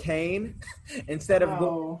Herman Cain instead of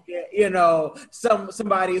go get,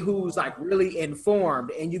 somebody who's like really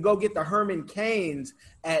informed. And you go get the Herman Cains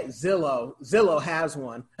at Zillow. Zillow has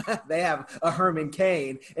one. They have a Herman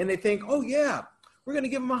Cain, and they think, oh yeah, we're going to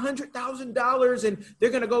give them $100,000 and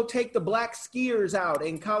they're going to go take the Black skiers out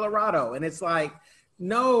in Colorado. And it's like,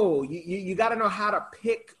 no, you got to know how to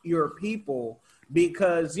pick your people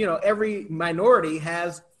because, every minority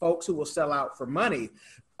has folks who will sell out for money.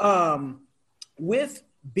 With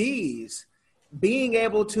bees, being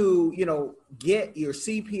able to, get your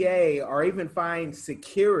CPA or even find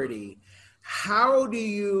security, how do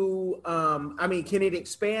you, can it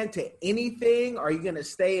expand to anything? Or are you going to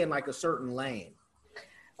stay in like a certain lane?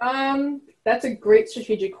 That's a great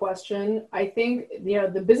strategic question. I think,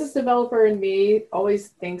 the business developer in me always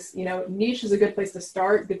thinks, niche is a good place to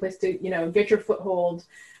start, good place to, get your foothold.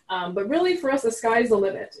 But really for us, the sky's the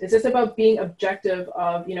limit. It's just about being objective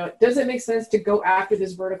of, does it make sense to go after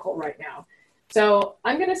this vertical right now? So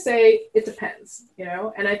I'm going to say it depends,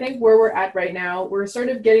 and I think where we're at right now, we're sort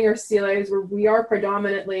of getting our sea legs where we are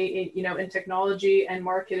predominantly, in technology and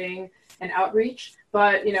marketing and outreach,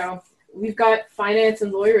 but, we've got finance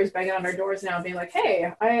and lawyers banging on our doors now being like,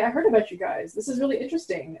 hey, I heard about you guys. This is really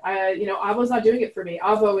interesting. Avo's not doing it for me.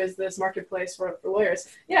 Avo is this marketplace for lawyers.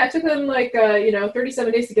 Yeah, it took them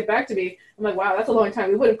 37 days to get back to me. I'm like, wow, that's a long time.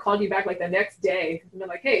 We would have called you back like the next day and been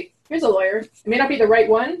like, hey, here's a lawyer. It may not be the right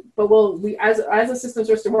one, but as the system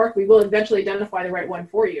starts to work, we will eventually identify the right one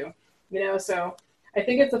for you. So I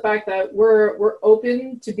think it's the fact that we're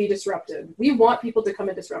open to be disrupted. We want people to come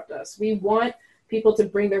and disrupt us. We want people to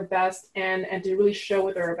bring their best and to really show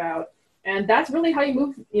what they're about. And that's really how you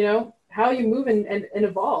move, and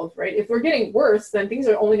evolve, right? If we're getting worse, then things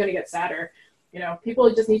are only going to get sadder.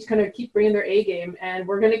 People just need to kind of keep bringing their A game, and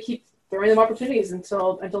we're going to keep throwing them opportunities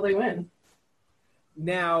until they win.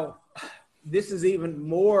 Now, this is even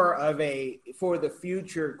more of a for the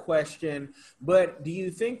future question, but do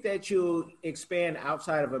you think that you'll expand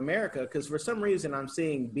outside of America? Because for some reason I'm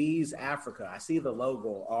seeing Bees Africa. I see the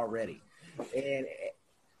logo already.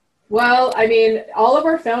 Well, all of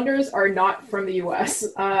our founders are not from the U.S.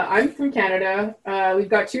 I'm from Canada. We've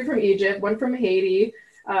got 2 from Egypt, 1 from Haiti.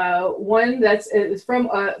 One is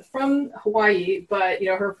from Hawaii, but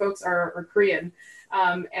her folks are Korean.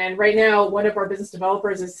 And right now, one of our business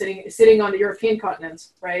developers is sitting on the European continent,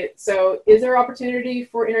 right? So is there opportunity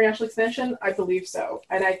for international expansion? I believe so.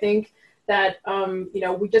 And I think that,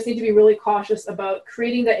 we just need to be really cautious about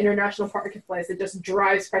creating that international marketplace that just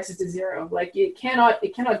drives prices to zero. Like it cannot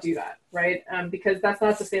do that, right? Because that's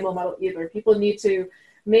not a sustainable model either. People need to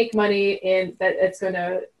make money in that it's going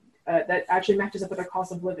to, that actually matches up with their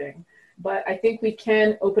cost of living. But I think we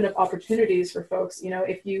can open up opportunities for folks.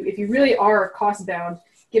 If you really are cost bound,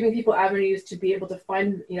 giving people avenues to be able to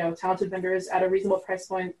find, talented vendors at a reasonable price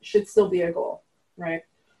point should still be a goal, right?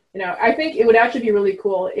 I think it would actually be really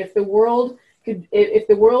cool if the world's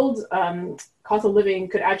cost of living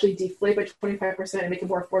could actually deflate by 25% and make it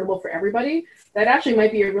more affordable for everybody. That actually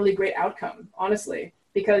might be a really great outcome, honestly.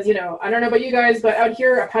 Because, I don't know about you guys, but out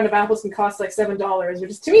here, a pound of apples can cost like $7, which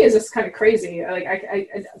is, to me, is just kind of crazy.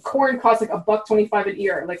 Like, corn costs like $1.25 an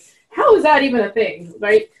ear. Like, how is that even a thing,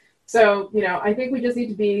 right? So, I think we just need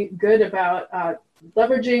to be good about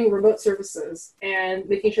leveraging remote services and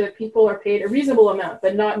making sure that people are paid a reasonable amount,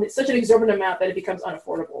 but not such an exorbitant amount that it becomes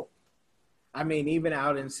unaffordable. I mean, even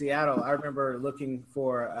out in Seattle, I remember looking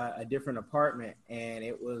for a different apartment, and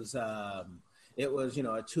it was a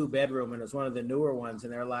 2-bedroom, and it was one of the newer ones,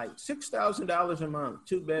 and they're like $6,000 a month,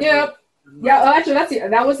 2-bedroom. Yep. Yeah, actually,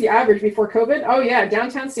 that was the average before COVID. Oh yeah,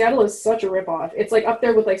 downtown Seattle is such a ripoff. It's like up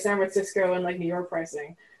there with like San Francisco and like New York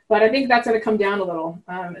pricing. But I think that's going to come down a little,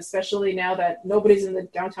 especially now that nobody's in the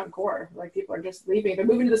downtown core. Like people are just leaving. They're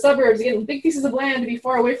moving to the suburbs, getting big pieces of land to be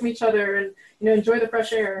far away from each other and enjoy the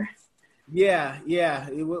fresh air. Yeah.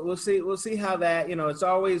 We'll see how that. It's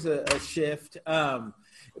always a shift.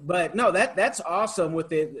 But no, that's awesome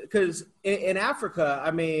with it, because in Africa,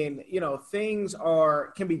 I mean, things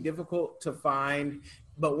can be difficult to find,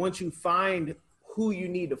 but once you find who you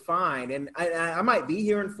need to find, and I might be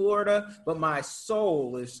here in Florida, but my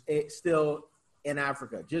soul is still in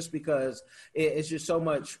Africa, just because it's just so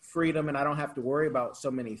much freedom and I don't have to worry about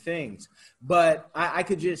so many things. But I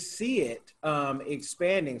could just see it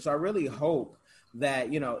expanding. So I really hope that,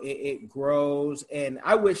 it grows, and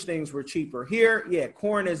I wish things were cheaper here. Yeah,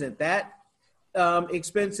 corn isn't that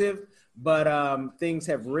expensive, but things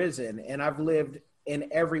have risen, and I've lived in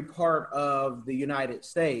every part of the United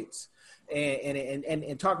States.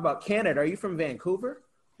 And talk about Canada. Are you from Vancouver?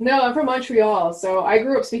 No, I'm from Montreal, so I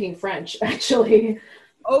grew up speaking French, actually.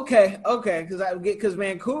 Okay, because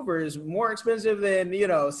Vancouver is more expensive than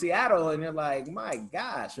Seattle, and you're like, my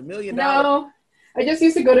gosh, $1 million. No, I just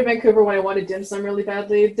used to go to Vancouver when I wanted dim sum really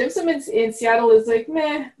badly. Dim sum in Seattle is like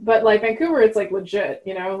meh, but like Vancouver, it's like legit.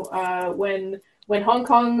 When Hong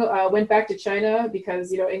Kong went back to China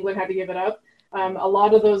because England had to give it up. A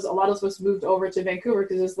lot of those folks moved over to Vancouver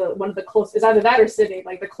because it's one of the closest. It's either that or Sydney,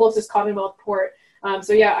 like the closest Commonwealth port.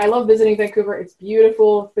 So yeah, I love visiting Vancouver. It's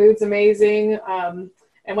beautiful. Food's amazing.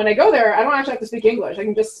 And when I go there, I don't actually have to speak English. I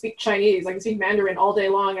can just speak Chinese. I can speak Mandarin all day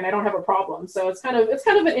long, and I don't have a problem. So it's kind of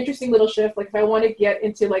an interesting little shift. Like if I want to get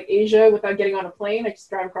into like Asia without getting on a plane, I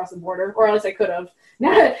just drive across the border, or else I could have.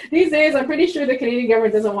 These days, I'm pretty sure the Canadian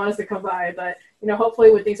government doesn't want us to come by, but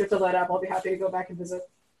hopefully when things start to let up, I'll be happy to go back and visit.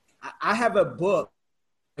 I have a book,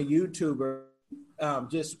 a YouTuber,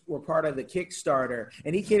 just were part of the Kickstarter,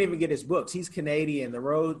 and he can't even get his books. He's Canadian. The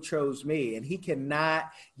road chose me, and he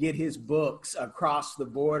cannot get his books across the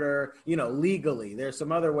border, legally. There's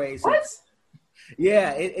some other ways. What?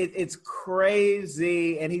 Yeah, it's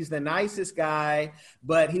crazy. And he's the nicest guy,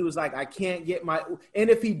 but he was like, I can't get and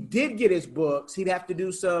if he did get his books, he'd have to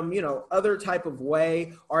do some, other type of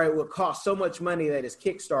way, or it would cost so much money that his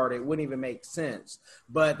Kickstarter, it wouldn't even make sense.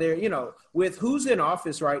 But there, with who's in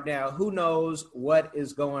office right now, who knows what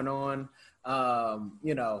is going on,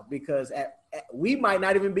 because we might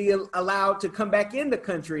not even be allowed to come back in the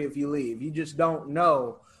country if you leave. You just don't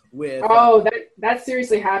know. That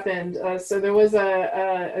seriously happened. So there was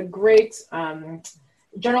a great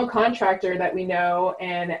general contractor that we know,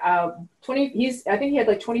 and I think he had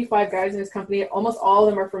like 25 guys in his company. Almost all of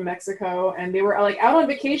them are from Mexico, and they were like out on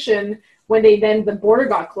vacation when the border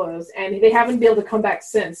got closed, and they haven't been able to come back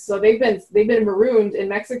since. So they've been marooned in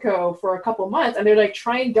Mexico for a couple months, and they're like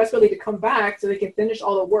trying desperately to come back so they can finish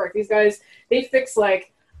all the work. These guys, they fix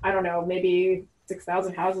like, I don't know, maybe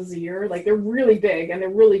 6,000 houses a year. Like they're really big and they're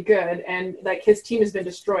really good. And like his team has been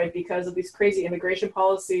destroyed because of these crazy immigration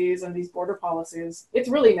policies and these border policies. It's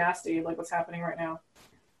really nasty, like what's happening right now.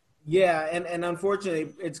 Yeah. And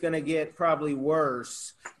unfortunately it's going to get probably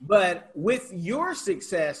worse, but with your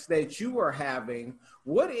success that you are having,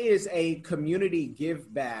 what is a community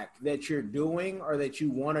give back that you're doing or that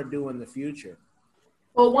you want to do in the future?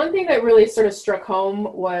 Well, one thing that really sort of struck home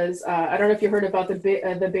was, I don't know if you heard about the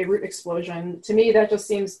Beirut explosion. To me, that just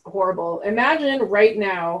seems horrible. Imagine right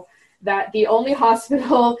now that the only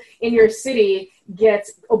hospital in your city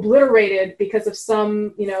gets obliterated because of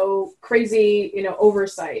some, crazy,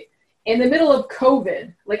 oversight in the middle of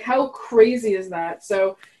COVID. Like, how crazy is that?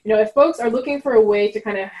 So, if folks are looking for a way to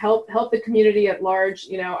kind of help the community at large,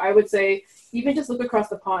 I would say even just look across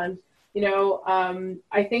the pond.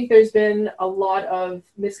 I think there's been a lot of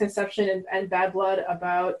misconception and bad blood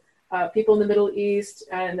about people in the Middle East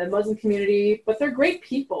and the Muslim community, but they're great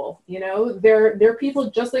people. They're people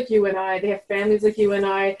just like you and I. They have families like you and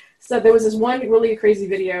I. So there was this one really crazy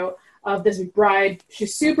video of this bride.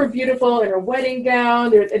 She's super beautiful in her wedding gown.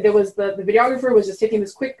 There was the videographer was just taking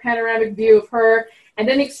this quick panoramic view of her, and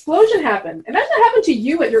then the explosion happened. Imagine that happened to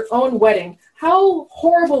you at your own wedding. How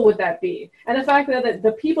horrible would that be? And the fact that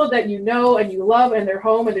the people that you know and you love and their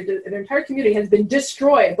home and their entire community has been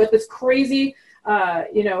destroyed with this crazy,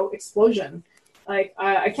 explosion. Like,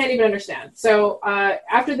 I can't even understand. So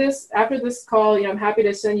after this call, I'm happy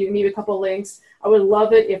to send you maybe a couple links. I would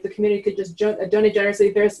love it if the community could just donate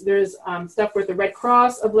generously. There's stuff with the Red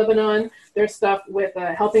Cross of Lebanon. There's stuff with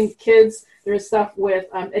helping kids. There's stuff with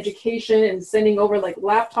education and sending over like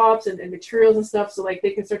laptops and materials and stuff so like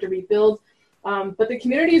they can start to rebuild. But the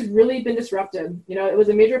community has really been disrupted. It was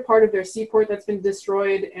a major part of their seaport that's been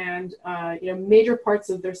destroyed, and major parts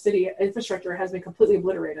of their city infrastructure has been completely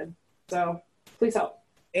obliterated. So please help.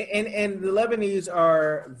 And the Lebanese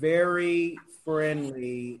are very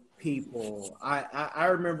friendly people. I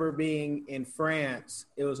remember being in France.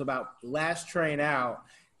 It was about last train out,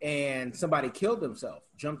 and somebody killed himself,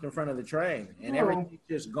 jumped in front of the train, and everything's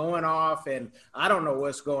just going off, and I don't know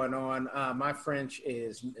what's going on. My French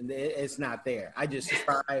it's not there. I just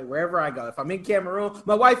try wherever I go. If I'm in Cameroon,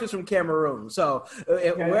 my wife is from Cameroon, so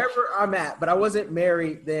wherever I'm at, but I wasn't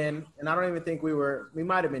married then, and I don't even think we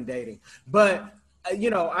might have been dating. But,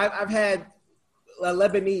 I've had a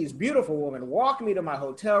Lebanese, beautiful woman, walked me to my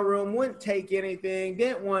hotel room, wouldn't take anything,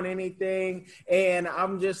 didn't want anything. And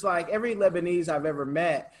I'm just like, every Lebanese I've ever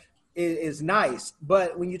met is nice.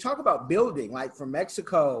 But when you talk about building, like from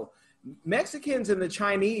Mexico, Mexicans and the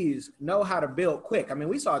Chinese know how to build quick. I mean,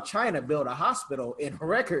 we saw China build a hospital in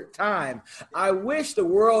record time. I wish the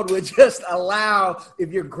world would just allow,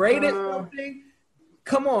 if you're great at something,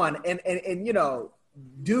 come on and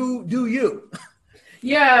do you.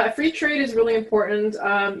 Yeah, free trade is really important.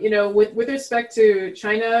 With respect to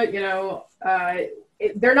China,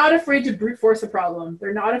 they're not afraid to brute force a problem.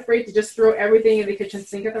 They're not afraid to just throw everything in the kitchen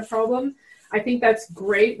sink at the problem. I think that's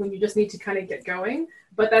great when you just need to kind of get going.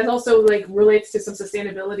 But that also like relates to some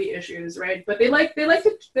sustainability issues, right? But they like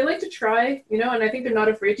to try, and I think they're not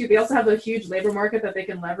afraid to. They also have a huge labor market that they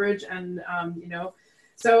can leverage, and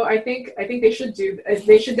So I think they should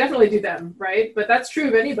definitely do them, right? But that's true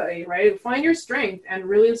of anybody, right? Find your strength and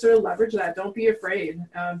really sort of leverage that. Don't be afraid.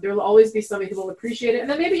 There will always be somebody who will appreciate it, and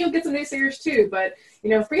then maybe you'll get some naysayers too. But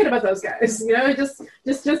forget about those guys. Just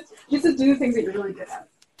do the things that you're really good at.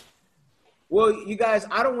 Well, you guys,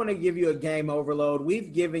 I don't want to give you a game overload.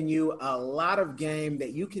 We've given you a lot of game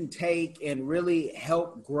that you can take and really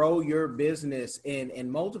help grow your business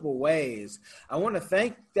in multiple ways. I want to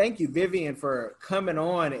thank you, Vivian, for coming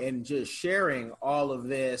on and just sharing all of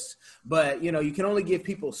this. But, you can only give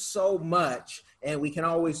people so much, and we can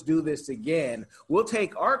always do this again. We'll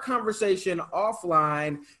take our conversation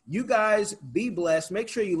offline. You guys be blessed. Make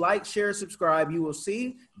sure you like, share, subscribe. You will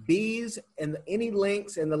see Bees and any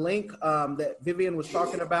links and the link that Vivian was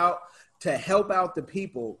talking about to help out the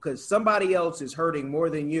people, because somebody else is hurting more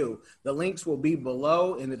than you. The links will be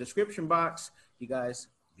below in the description box. You guys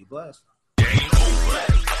be blessed.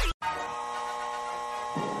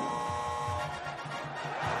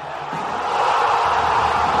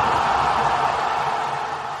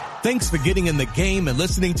 Thanks for getting in the game and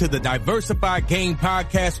listening to the Diversified Game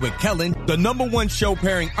Podcast with Kellen, the #1 show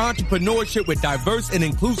pairing entrepreneurship with diverse and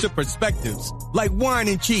inclusive perspectives like wine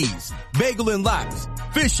and cheese, bagel and lox,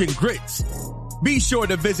 fish and grits. Be sure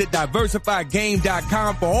to visit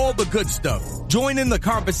diversifiedgame.com for all the good stuff. Join in the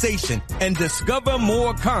conversation and discover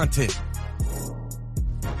more content.